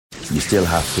You still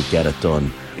have to get it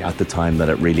done at the time that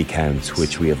it really counts,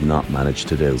 which we have not managed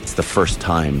to do. It's the first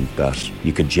time that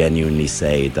you could genuinely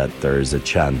say that there's a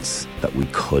chance that we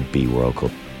could be World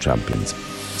Cup champions.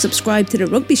 Subscribe to the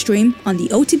rugby stream on the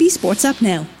OTB Sports app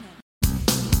now.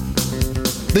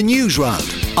 The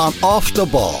Newsround on Off the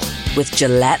Ball. With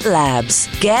Gillette Labs.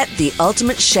 Get the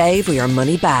ultimate shave or your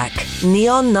money back.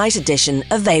 Neon Night Edition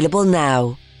available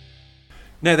now.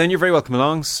 Now then, you're very welcome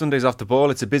along. Sunday's Off the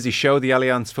Ball. It's a busy show. The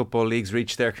Allianz Football League's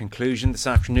reached their conclusion this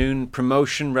afternoon.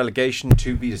 Promotion, relegation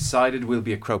to be decided. We'll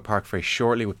be at Croke Park very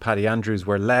shortly with Paddy Andrews,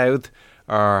 where Louth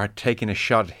are taking a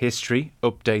shot at history.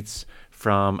 Updates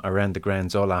from around the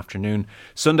grounds all afternoon.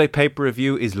 Sunday paper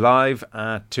review is live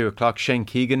at 2 o'clock. Shane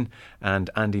Keegan and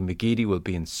Andy McGeady will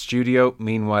be in studio.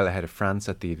 Meanwhile, ahead of France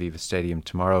at the Aviva Stadium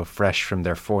tomorrow, fresh from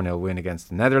their 4-0 win against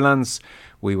the Netherlands,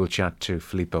 we will chat to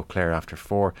Philippe Auclair after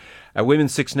 4. A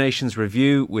Women's Six Nations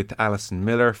review with Alison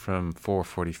Miller from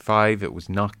 4:45. It was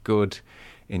not good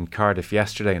in Cardiff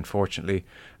yesterday, unfortunately.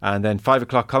 And then 5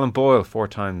 o'clock, Colin Boyle, 4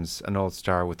 times an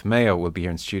All-Star with Mayo, will be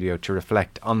here in studio to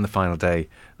reflect on the final day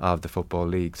of the Football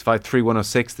Leagues.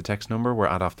 53106, the text number. We're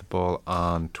at Off the Ball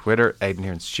on Twitter. Aidan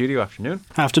here in studio. Afternoon.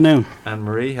 Afternoon.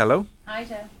 Annemarie, hello. Hi,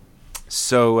 Joe.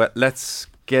 So let's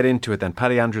get into it then.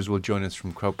 Paddy Andrews will join us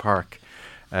from Croke Park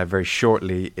very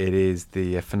shortly. It is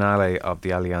the finale of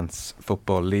the Allianz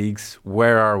Football Leagues.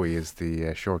 Where are we is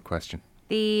the short question.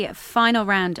 The final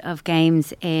round of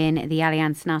games in the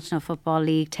Allianz National Football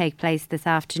League take place this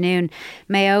afternoon.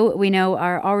 Mayo, we know,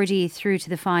 are already through to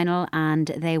the final and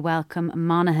they welcome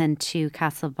Monaghan to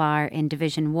Castlebar in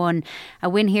Division 1. A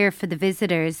win here for the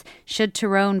visitors. Should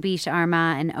Tyrone beat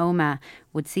Armagh and Omagh,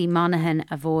 would see Monaghan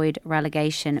avoid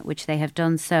relegation, which they have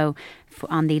done so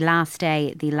on the last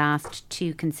day, the last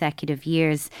 2 consecutive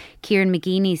years. Kieran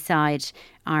McGeeney's side,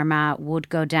 Armagh, would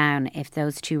go down if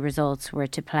those 2 results were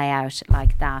to play out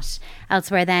like that.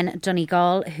 Elsewhere then,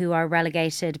 Donegal, who are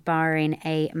relegated barring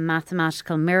a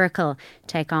mathematical miracle,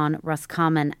 take on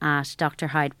Roscommon at Dr.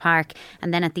 Hyde Park.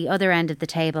 And then at the other end of the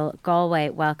table, Galway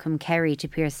welcome Kerry to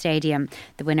Pearse Stadium.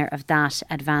 The winner of that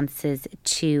advances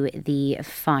to the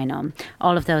final.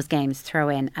 All of those games throw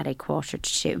in at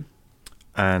 1:45.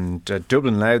 And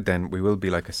Dublin Louth then, we will be,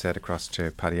 like I said, across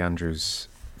to Paddy Andrews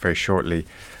very shortly.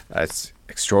 It's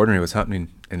extraordinary what's happening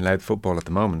in Louth football at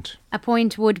the moment. A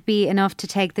point would be enough to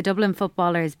take the Dublin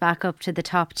footballers back up to the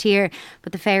top tier,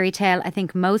 but the fairy tale I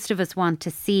think most of us want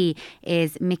to see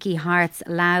is Mickey Hart's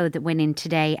Louth winning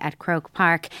today at Croke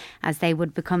Park, as they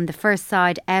would become the first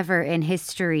side ever in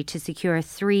history to secure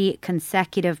 3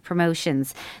 consecutive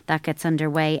promotions. That gets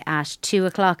underway at 2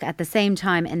 o'clock. At the same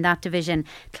time in that division,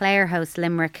 Clare host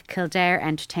Limerick, Kildare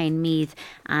entertain Meath,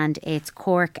 and it's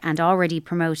Cork and already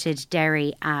promoted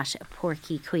Derry at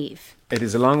Porky Queeve. It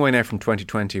is a long way now from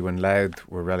 2020 when Louth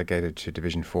were relegated to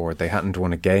Division 4. They hadn't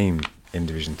won a game in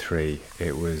Division 3.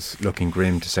 It was looking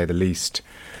grim to say the least.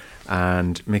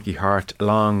 And Mickey Hart,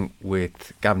 along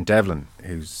with Gavin Devlin,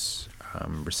 who's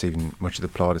receiving much of the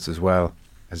plaudits as well,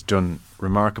 has done a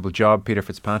remarkable job. Peter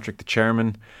Fitzpatrick, the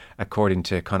chairman, according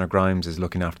to Conor Grimes, is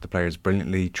looking after the players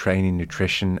brilliantly. Training,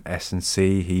 nutrition,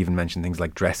 S&C. He even mentioned things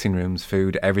like dressing rooms,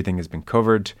 food. Everything has been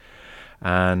covered.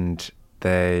 And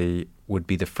they would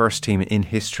be the first team in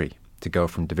history to go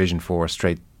from Division 4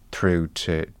 straight through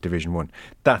to Division 1.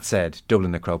 That said,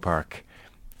 Dublin at Croke Park,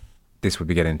 this would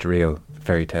be getting into real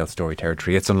fairy tale story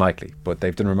territory. It's unlikely, but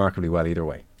they've done remarkably well either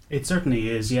way. It certainly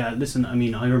is, yeah. Listen, I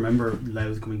mean, I remember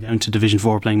Louth coming down to Division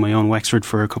 4 playing my own Wexford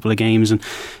for a couple of games, and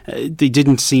they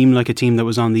didn't seem like a team that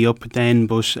was on the up then,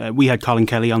 but we had Colin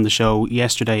Kelly on the show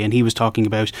yesterday and he was talking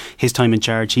about his time in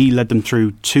charge. He led them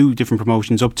through 2 different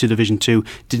promotions up to Division 2,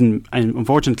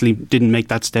 unfortunately didn't make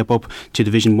that step up to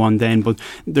Division 1 then, but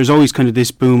there's always kind of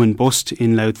this boom and bust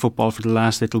in Louth football for the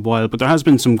last little while, but there has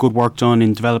been some good work done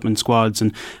in development squads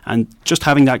and just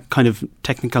having that kind of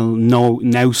technical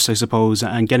nous, I suppose,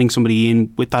 and getting somebody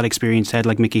in with that experienced head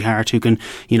like Mickey Hart who can,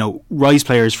 rise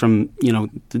players from,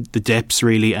 the depths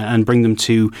really and bring them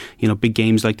to, big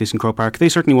games like this in Croke Park. They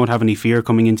certainly won't have any fear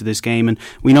coming into this game, and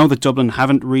we know that Dublin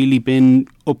haven't really been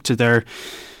up to their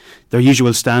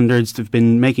usual standards. They've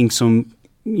been making some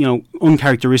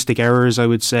uncharacteristic errors, I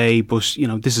would say, but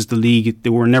this is the league.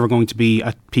 They were never going to be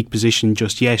at peak position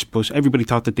just yet, but everybody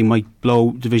thought that they might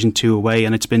blow Division 2 away,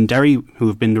 and it's been Derry who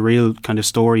have been the real kind of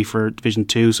story for Division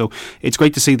 2, so it's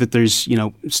great to see that there's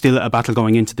still a battle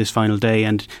going into this final day,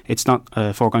 and it's not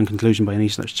a foregone conclusion by any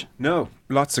stretch. No,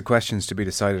 lots of questions to be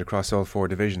decided across all 4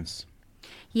 divisions.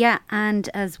 Yeah, and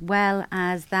as well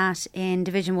as that, in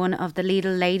Division 1 of the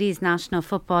Ladies National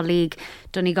Football League,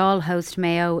 Donegal host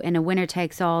Mayo in a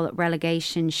winner-takes-all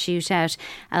relegation shootout.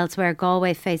 Elsewhere,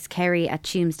 Galway face Kerry at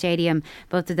Tuam Stadium.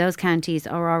 Both of those counties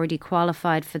are already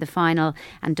qualified for the final,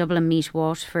 and Dublin meet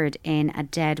Waterford in a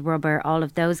dead rubber. All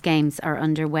of those games are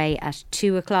underway at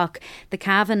 2 o'clock. The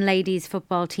Cavan Ladies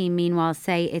football team, meanwhile,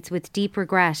 say it's with deep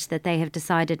regret that they have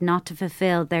decided not to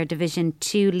fulfil their Division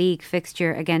 2 league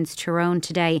fixture against Tyrone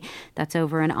today. That's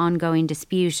over an ongoing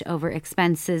dispute over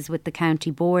expenses with the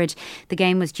county board. The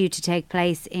game was due to take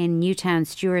place in Newtown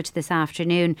Stewart this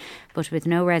afternoon, but with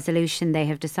no resolution they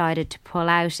have decided to pull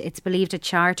out. It's believed a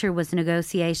charter was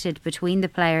negotiated between the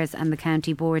players and the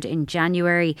county board in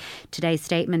January. Today's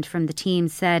statement from the team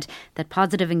said that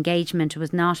positive engagement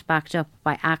was not backed up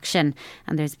by action,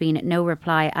 and there's been no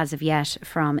reply as of yet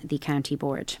from the county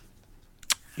board.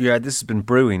 Yeah, this has been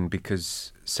brewing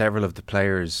because several of the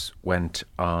players went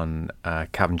on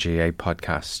Cavan GA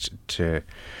podcast to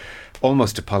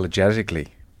almost apologetically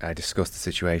discuss the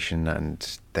situation,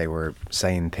 and they were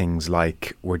saying things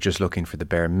like, we're just looking for the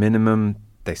bare minimum.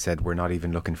 They said we're not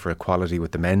even looking for equality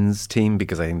with the men's team,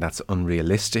 because I think that's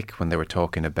unrealistic. When they were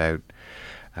talking about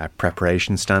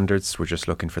preparation standards, we're just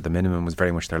looking for the minimum was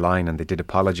very much their line, and they did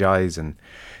apologise. And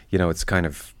you know, it's kind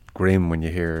of grim when you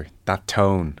hear that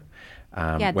tone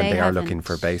when they are looking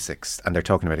for basics, and they're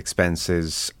talking about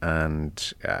expenses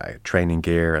and training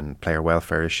gear and player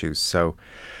welfare issues. So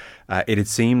it had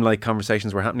seemed like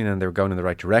conversations were happening and they were going in the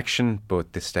right direction,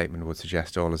 but this statement would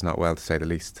suggest all is not well, to say the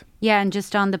least. Yeah, and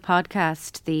just on the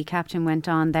podcast, the captain went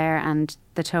on there and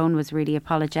the tone was really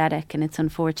apologetic, and it's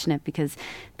unfortunate because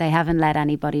they haven't let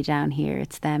anybody down here.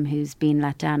 It's them who's been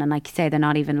let down, and like you say, they're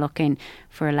not even looking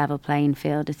for a level playing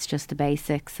field. It's just the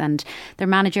basics, and their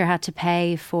manager had to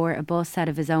pay for a bus out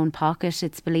of his own pocket,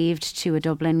 it's believed, to a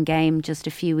Dublin game just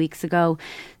a few weeks ago.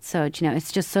 So, you know,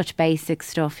 it's just such basic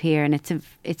stuff here, and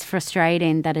it's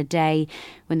frustrating that a day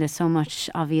when there's so much,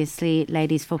 obviously,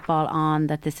 ladies football on,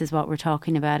 that this is what we're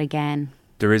talking about again.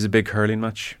 There is a big hurling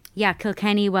match. Yeah,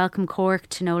 Kilkenny welcome Cork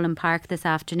to Nolan Park this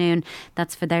afternoon.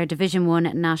 That's for their Division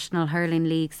 1 National Hurling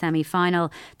League semi-final.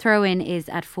 Throw-in is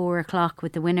at 4 o'clock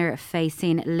with the winner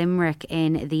facing Limerick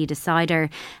in the decider.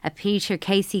 A Peter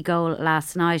Casey goal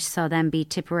last night saw them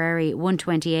beat Tipperary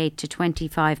 128 to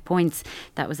 25 points.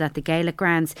 That was at the Gaelic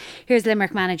grounds. Here's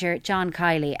Limerick manager John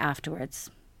Kiley afterwards.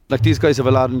 Like, these guys have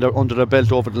a lot under their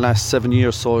belt over the last 7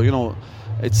 years, so you know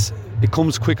it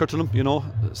comes quicker to them, you know.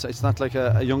 So it's not like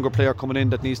a younger player coming in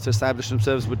that needs to establish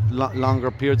themselves with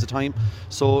longer periods of time.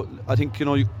 So I think, you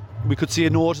know, we could see a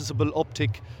noticeable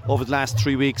uptick over the last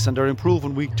 3 weeks, and they're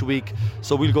improving week to week.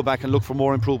 So we'll go back and look for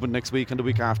more improvement next week and the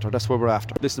week after. That's where we're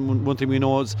after. Listen, one thing we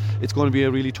know is it's going to be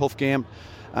a really tough game,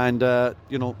 and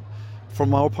you know,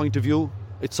 from our point of view,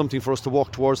 it's something for us to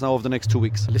walk towards now over the next 2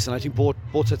 weeks. Listen, I think both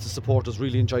sets of supporters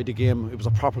really enjoyed the game. It was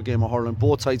a proper game of hurling.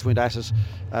 Both sides went at it.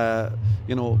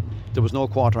 You know, there was no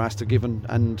quarter after given,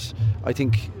 and I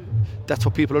think that's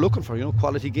what people are looking for, you know,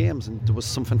 quality games. And there was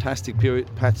some fantastic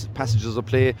passages of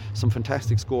play, some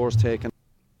fantastic scores taken.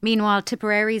 Meanwhile,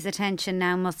 Tipperary's attention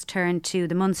now must turn to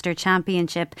the Munster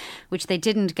Championship, which they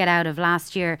didn't get out of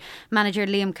last year. Manager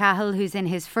Liam Cahill, who's in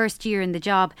his first year in the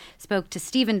job, spoke to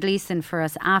Stephen Gleeson for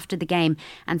us after the game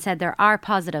and said there are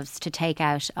positives to take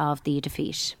out of the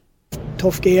defeat.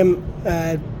 Tough game,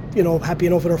 you know, happy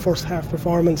enough with our first half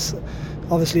performance.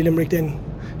 Obviously Limerick then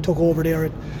took over there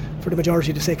for the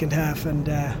majority of the second half, and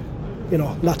you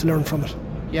know, a lot to learn from it.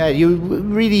 Yeah, you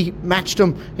really matched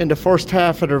them in the first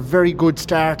half at a very good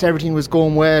start. Everything was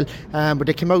going well, but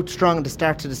they came out strong at the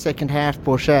start of the second half.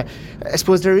 But I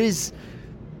suppose there is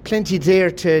plenty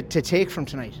there to take from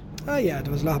tonight. Yeah,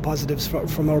 there was a lot of positives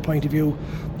from our point of view.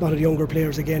 A lot of the younger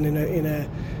players again in a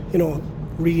you know,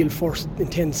 real first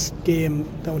intense game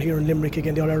down here in Limerick.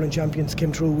 Again, the All-Ireland champions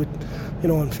came through with, you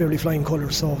know, in fairly flying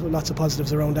colours. So lots of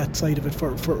positives around that side of it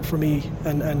for me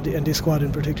and this squad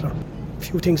in particular.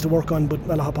 Few things to work on, but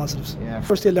a lot of positives. Yeah.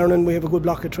 We're still learning. We have a good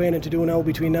block of training to do now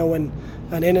between now and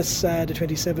Ennis, the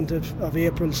 27th of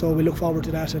April, so we look forward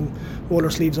to that and roll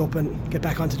our sleeves up and get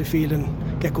back onto the field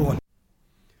and get going.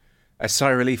 A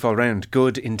sigh of relief all round.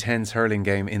 Good, intense hurling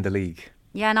game in the league.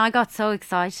 Yeah, and I got so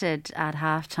excited at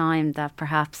half time that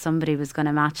perhaps somebody was going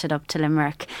to match it up to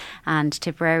Limerick, and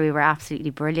Tipperary were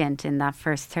absolutely brilliant in that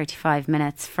first 35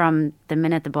 minutes. From the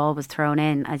minute the ball was thrown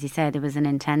in, as you said, there was an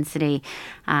intensity,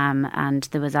 and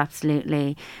there was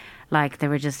absolutely, like, they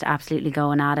were just absolutely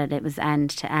going at it. It was end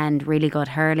to end, really good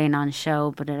hurling on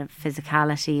show, but a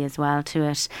physicality as well to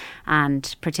it.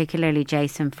 And particularly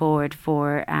Jason Ford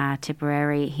for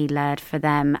Tipperary, he led for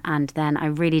them. And then I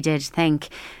really did think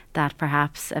that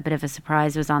perhaps a bit of a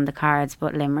surprise was on the cards,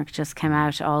 but Limerick just came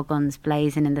out all guns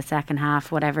blazing in the second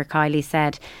half, whatever Kylie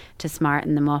said, to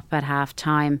smarten them up at half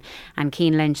time. And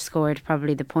Cian Lynch scored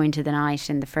probably the point of the night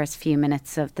in the first few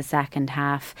minutes of the second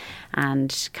half,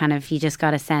 and kind of you just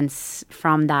got a sense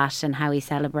from that and how he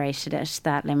celebrated it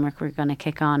that Limerick were going to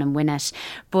kick on and win it.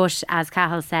 But as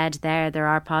Cahill said there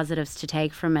are positives to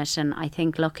take from it, and I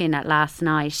think looking at last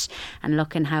night and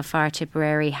looking how far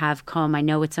Tipperary have come, I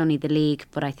know it's only the league,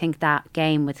 but I think that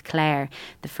game with Clare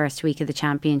the first week of the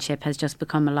championship has just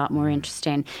become a lot more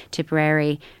interesting.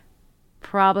 Tipperary,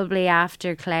 probably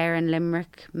after Clare and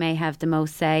Limerick, may have the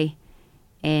most say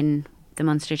in the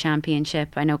Munster Championship.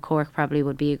 I know Cork probably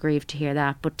would be aggrieved to hear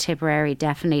that, but Tipperary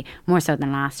definitely, more so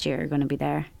than last year, are going to be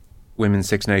there. Women's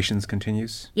Six Nations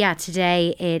continues. Yeah,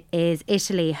 today it is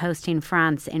Italy hosting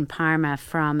France in Parma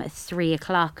from 3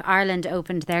 o'clock. Ireland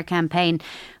opened their campaign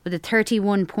with a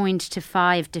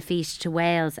 31-5 defeat to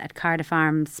Wales at Cardiff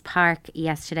Arms Park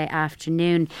yesterday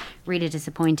afternoon. Really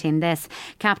disappointing this.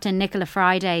 Captain Nicola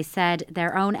Friday said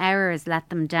their own errors let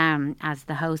them down as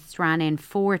the hosts ran in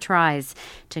 4 tries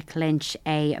to clinch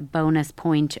a bonus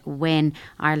point win.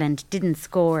 Ireland didn't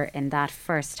score in that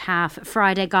first half.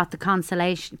 Friday got the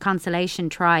consolation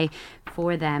try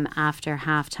for them after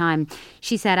half time.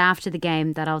 She said after the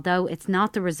game that although it's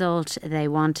not the result they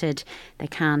wanted, they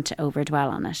can't overdwell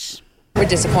on it. We're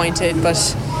disappointed,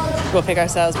 but we'll pick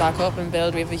ourselves back up and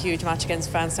build. We have a huge match against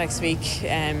France next week.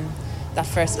 That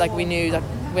first, we knew that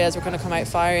Wales were going to come out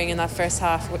firing in that first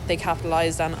half. They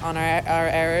capitalised on our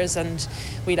errors, and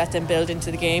we let them build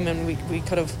into the game, and we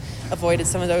could have avoided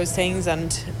some of those things.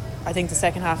 And I think the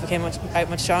second half we came out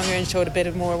much stronger and showed a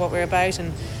bit more what we're about,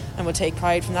 and we'll take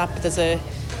pride from that. But there's a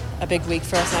big week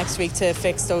for us next week to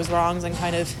fix those wrongs and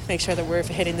kind of make sure that we're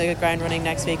hitting the ground running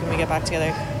next week when we get back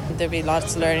together. There'll be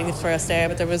lots of learning for us there,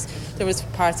 but there was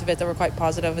parts of it that were quite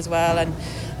positive as well. And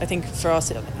I think for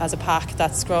us as a pack,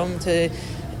 that scrum, to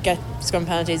get scrum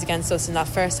penalties against us in that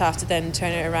first half, to then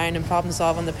turn it around and problem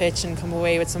solve on the pitch and come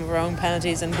away with some of our own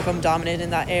penalties and become dominant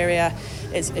in that area,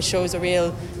 it shows a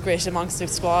real grit amongst the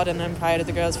squad, and I'm proud of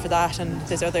the girls for that. And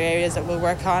there's other areas that we'll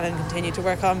work on and continue to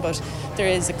work on, but there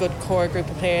is a good core group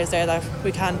of players there that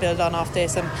we can build on off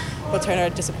this, and we'll turn our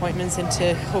disappointments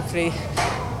into hopefully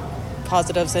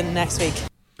positives in next week.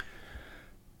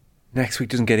 Next week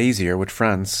doesn't get easier with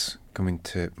France coming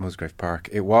to Musgrave Park.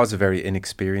 It was a very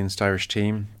inexperienced Irish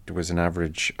team. There was an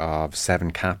average of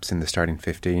 7 caps in the starting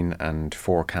 15 and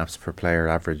 4 caps per player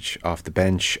average off the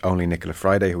bench. Only Nicola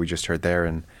Friday, who we just heard there,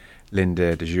 and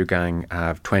Linda de Jugang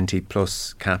have 20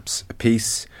 plus caps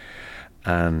apiece,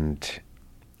 and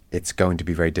it's going to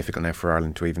be very difficult now for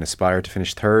Ireland to even aspire to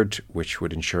finish third, which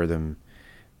would ensure them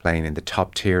playing in the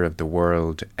top tier of the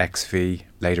World XV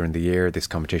later in the year, this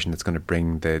competition that's going to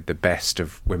bring the best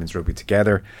of women's rugby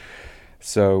together.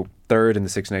 So third in the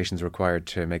Six Nations required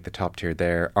to make the top tier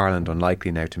there. Ireland unlikely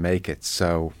now to make it.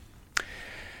 So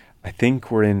I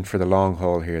think we're in for the long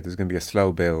haul here. There's going to be a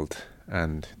slow build,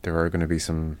 and there are going to be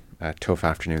some tough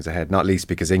afternoons ahead, not least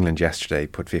because England yesterday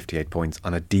put 58 points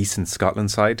on a decent Scotland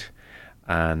side,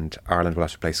 and Ireland will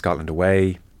have to play Scotland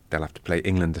away. They'll have to play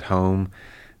England at home.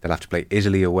 They'll have to play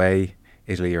Italy away.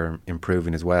 Italy are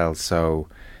improving as well, so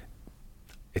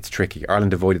it's tricky.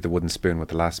 Ireland avoided the wooden spoon with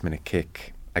the last minute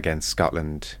kick against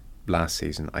Scotland last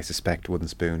season. I suspect wooden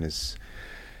spoon is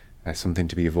something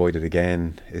to be avoided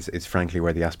again, is frankly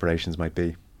where the aspirations might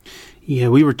be. Yeah,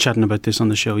 we were chatting about this on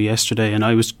the show yesterday, and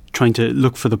I was trying to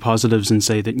look for the positives and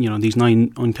say that, these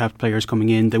 9 uncapped players coming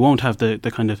in, they won't have the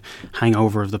kind of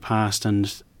hangover of the past,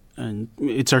 and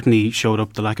it certainly showed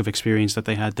up the lack of experience that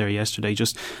they had there yesterday,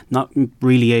 just not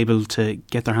really able to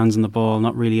get their hands on the ball,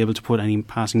 not really able to put any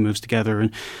passing moves together.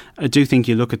 And I do think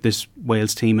you look at this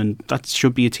Wales team, and that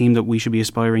should be a team that we should be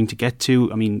aspiring to get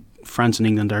to. I mean, France and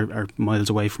England are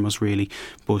miles away from us really,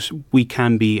 but we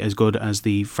can be as good as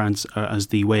the France, as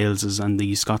the Waleses and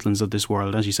the Scotlands of this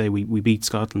world. As you say, we beat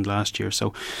Scotland last year,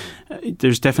 so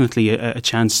there's definitely a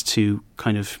chance to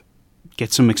kind of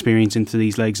get some experience into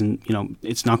these legs, and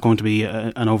it's not going to be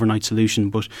an overnight solution,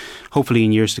 but hopefully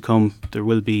in years to come there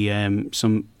will be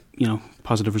some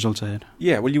positive results ahead.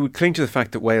 Yeah, well, you would cling to the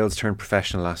fact that Wales turned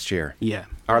professional last year. Yeah,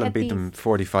 Ireland beat them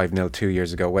 45-0 2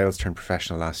 years ago. Wales turned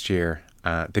professional last year.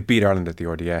 They beat Ireland at the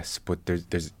RDS, but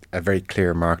there's a very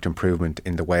clear marked improvement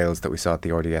in the Wales that we saw at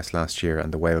the RDS last year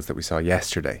and the Wales that we saw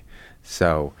yesterday.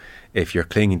 So if you're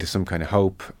clinging to some kind of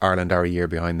hope, Ireland are a year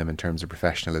behind them in terms of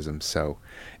professionalism, so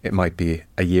it might be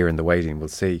a year in the waiting. We'll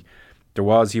see. There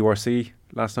was URC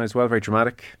last night as well, very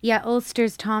dramatic. Yeah,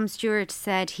 Ulster's Tom Stewart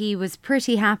said he was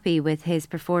pretty happy with his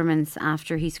performance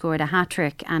after he scored a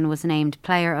hat-trick and was named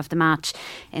player of the match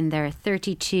in their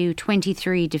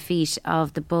 32-23 defeat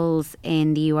of the Bulls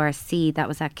in the URC. That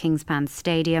was at Kingspan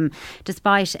Stadium.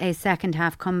 Despite a second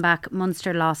half comeback,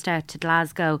 Munster lost out to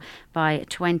Glasgow by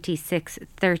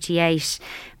 26-38.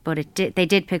 But they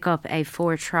did pick up a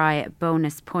 4-try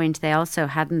bonus point. They also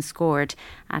hadn't scored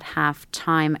at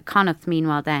half-time. Connacht,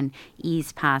 meanwhile, then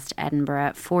eased past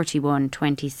Edinburgh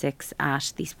 41-26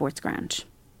 at the Sports Ground.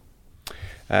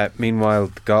 Meanwhile,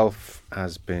 the golf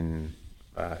has been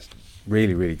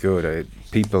really, really good.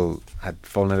 People had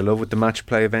fallen out of love with the match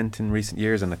play event in recent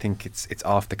years, and I think it's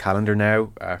off the calendar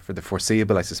now for the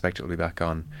foreseeable. I suspect it will be back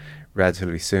on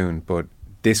relatively soon. But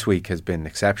this week has been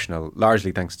exceptional,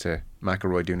 largely thanks to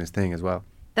McIlroy doing his thing as well.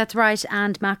 That's right,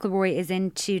 and McIlroy is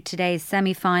into today's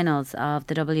semi-finals of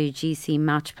the WGC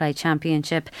Match Play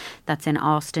Championship. That's in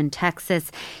Austin,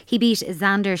 Texas. He beat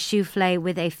Xander Schauffele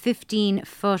with a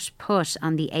 15-foot putt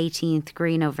on the 18th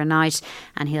green overnight,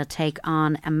 and he'll take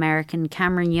on American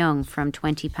Cameron Young from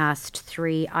 20 past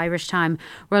 3 Irish time.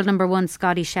 World number 1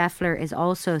 Scotty Scheffler is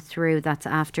also through. That's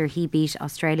after he beat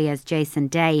Australia's Jason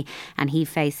Day, and he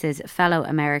faces fellow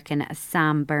American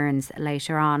Sam Burns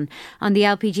later on. On the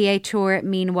LPGA Tour,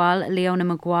 meanwhile, Leona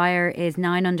Maguire is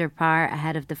 9 under par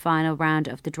ahead of the final round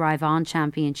of the Drive On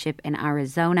Championship in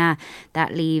Arizona.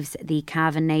 That leaves the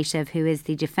Cavan native, who is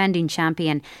the defending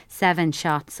champion, 7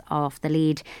 shots off the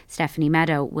lead. Stephanie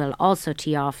Meadow will also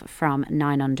tee off from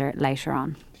 9 under later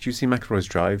on. Did you see McIlroy's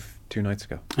drive 2 nights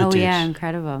ago? Oh yeah,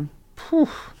 incredible.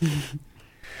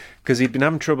 Because he'd been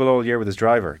having trouble all year with his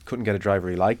driver. Couldn't get a driver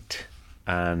he liked.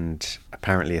 And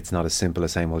apparently it's not as simple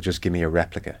as saying, well, just give me a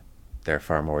replica. They're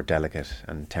far more delicate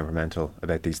and temperamental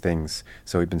about these things.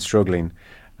 So he'd been struggling,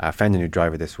 found a new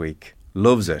driver this week,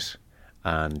 loves it,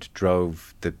 and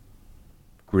drove the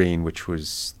green, which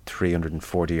was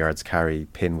 340 yards carry,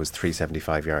 pin was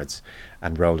 375 yards,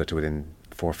 and rolled it to within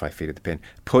 4 or 5 feet of the pin.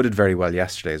 Putted very well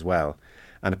yesterday as well.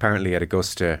 And apparently at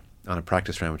Augusta, on a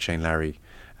practice round with Shane Larry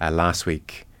last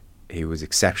week, he was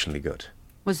exceptionally good.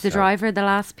 Was the driver the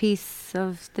last piece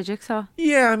of the jigsaw?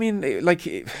 Yeah, I mean, like...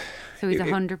 So he's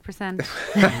 100%.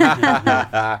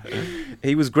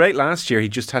 He was great last year. He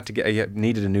just had to he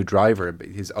needed a new driver.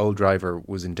 His old driver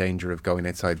was in danger of going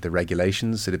outside the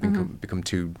regulations. It had become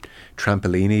too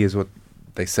trampoliny, is what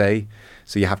they say.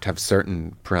 So you have to have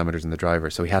certain parameters in the driver.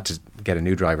 So he had to get a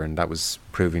new driver, and that was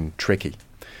proving tricky.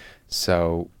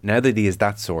 So now that he is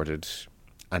that sorted,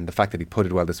 and the fact that he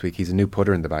putted well this week, he's a new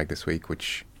putter in the bag this week,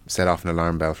 which set off an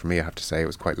alarm bell for me, I have to say. It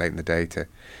was quite late in the day to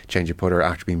change a putter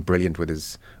after being brilliant with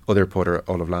his other putter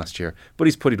all of last year. But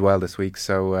he's putted well this week,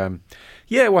 so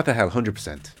yeah, what the hell,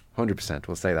 100%,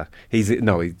 we'll say that. He's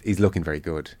looking very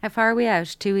good. How far are we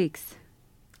out? 2 weeks?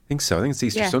 I think so. I think it's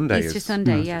Easter Sunday. Easter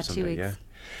Sunday, 2 weeks. Yeah.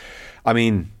 I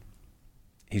mean,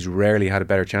 he's rarely had a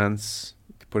better chance,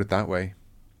 to put it that way.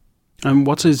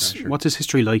 What's his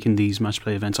history like in these match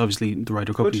play events? Obviously, the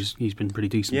Ryder Cup, he's been pretty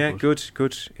decent. Yeah, good.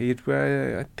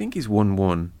 I think he's won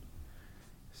one.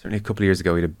 Certainly a couple of years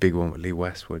ago, he had a big one with Lee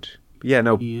Westwood.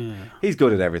 But he's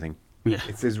good at everything. Yeah,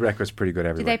 his record's pretty good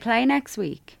everywhere. Do they play next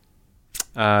week?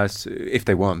 So if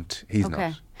they want, he's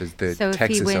not. There's the Texas if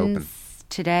he wins Open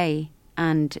today,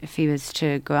 and if he was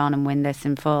to go on and win this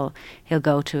in full, he'll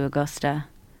go to Augusta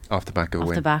off the back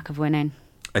of winning.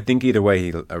 I think either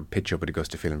way he'll pitch up at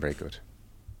Augusta feeling very good.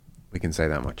 We can say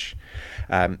that much.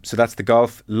 So that's the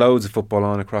golf. Loads of football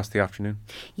on across the afternoon.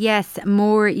 Yes,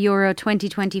 more Euro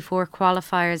 2024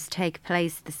 qualifiers take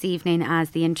place this evening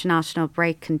as the international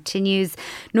break continues.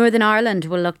 Northern Ireland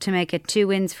will look to make it 2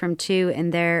 wins from 2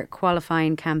 in their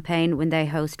qualifying campaign when they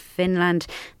host Finland.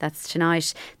 That's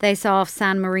tonight. They saw off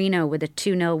San Marino with a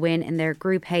 2-0 win in their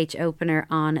Group H opener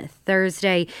on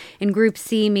Thursday. In Group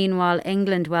C, meanwhile,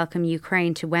 England welcome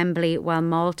Ukraine to Wembley while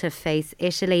Malta face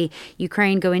Italy.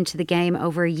 Ukraine go into the game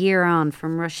over a year on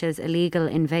from Russia's illegal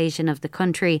invasion of the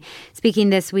country. Speaking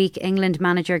this week, England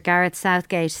manager Gareth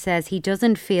Southgate says he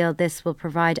doesn't feel this will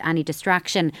provide any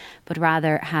distraction, but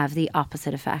rather have the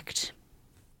opposite effect.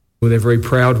 Well, they're very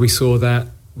proud. We saw that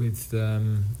with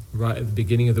right at the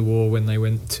beginning of the war when they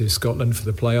went to Scotland for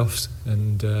the playoffs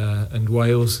and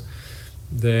Wales.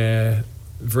 They're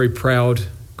a very proud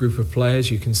group of players.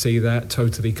 You can see that,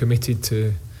 totally committed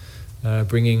to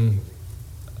bringing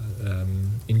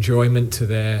enjoyment to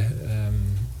their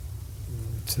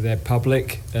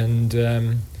public, and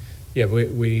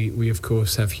we of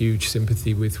course have huge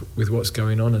sympathy with what's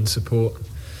going on and support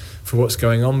for what's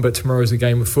going on. But tomorrow's a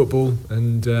game of football,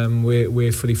 and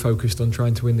we're fully focused on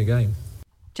trying to win the game.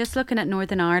 Just looking at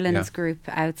Northern Ireland's group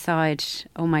outside,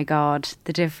 oh my God,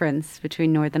 the difference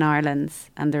between Northern Ireland's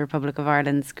and the Republic of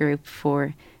Ireland's group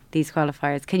for these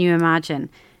qualifiers. Can you imagine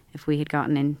if we had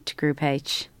gotten into Group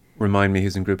H? Remind me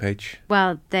who's in Group H.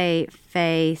 Well, they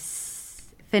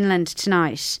face Finland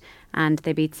tonight and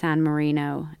they beat San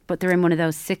Marino, but they're in one of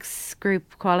those 6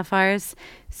 group qualifiers,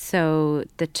 so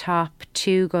the top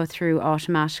 2 go through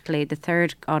automatically. The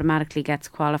third automatically gets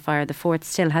qualifier. The fourth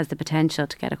still has the potential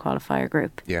to get a qualifier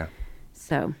group. Yeah.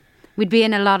 So we'd be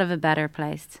in a lot of a better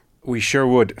place. We sure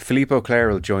would. Philippe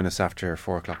Auclair will join us after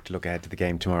 4 o'clock to look ahead to the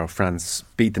game tomorrow. France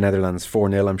beat the Netherlands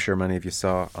 4-0, I'm sure many of you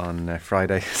saw on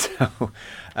Friday. So,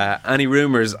 any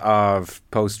rumours of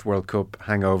post-World Cup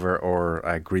hangover or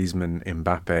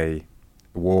Griezmann-Mbappe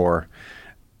war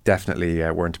definitely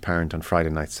weren't apparent on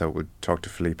Friday night, so we'll talk to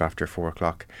Philippe after 4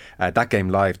 o'clock. That game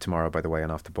live tomorrow, by the way,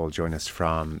 and Off the Ball. Join us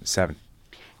from 7.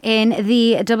 In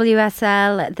the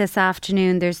WSL this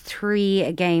afternoon, there's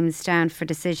 3 games down for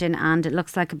decision, and it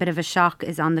looks like a bit of a shock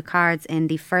is on the cards in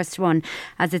the first one,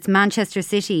 as it's Manchester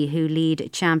City who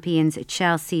lead champions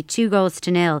Chelsea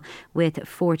 2-0 with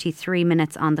 43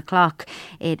 minutes on the clock.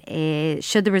 It is,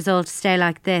 should the result stay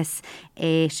like this,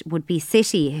 it would be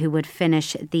City who would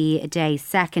finish the day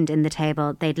second in the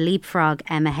table. They'd leapfrog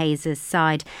Emma Hayes'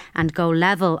 side and go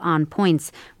level on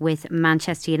points with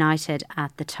Manchester United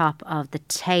at the top of the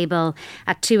table.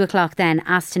 At 2 o'clock then,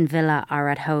 Aston Villa are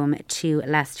at home to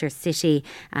Leicester City,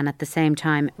 and at the same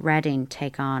time Reading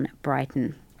take on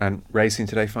Brighton. And racing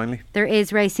today, finally? There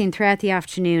is racing throughout the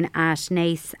afternoon at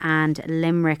Naas and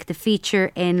Limerick. The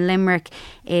feature in Limerick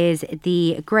is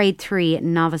the Grade 3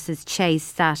 Novices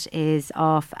Chase. That is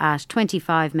off at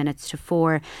 25 minutes to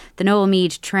 4. The Noel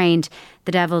Meade trained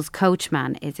The Devil's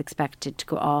Coachman is expected to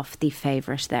go off the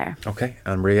favourite there. OK,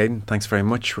 Annemarie, Aidan, thanks very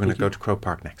much. We're going to go to Croke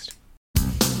Park next.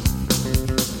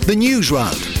 The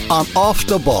Newsround on Off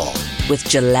the Ball. With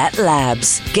Gillette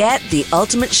Labs. Get the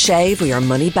ultimate shave or your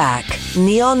money back.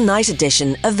 Neon Night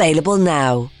Edition available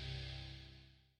now.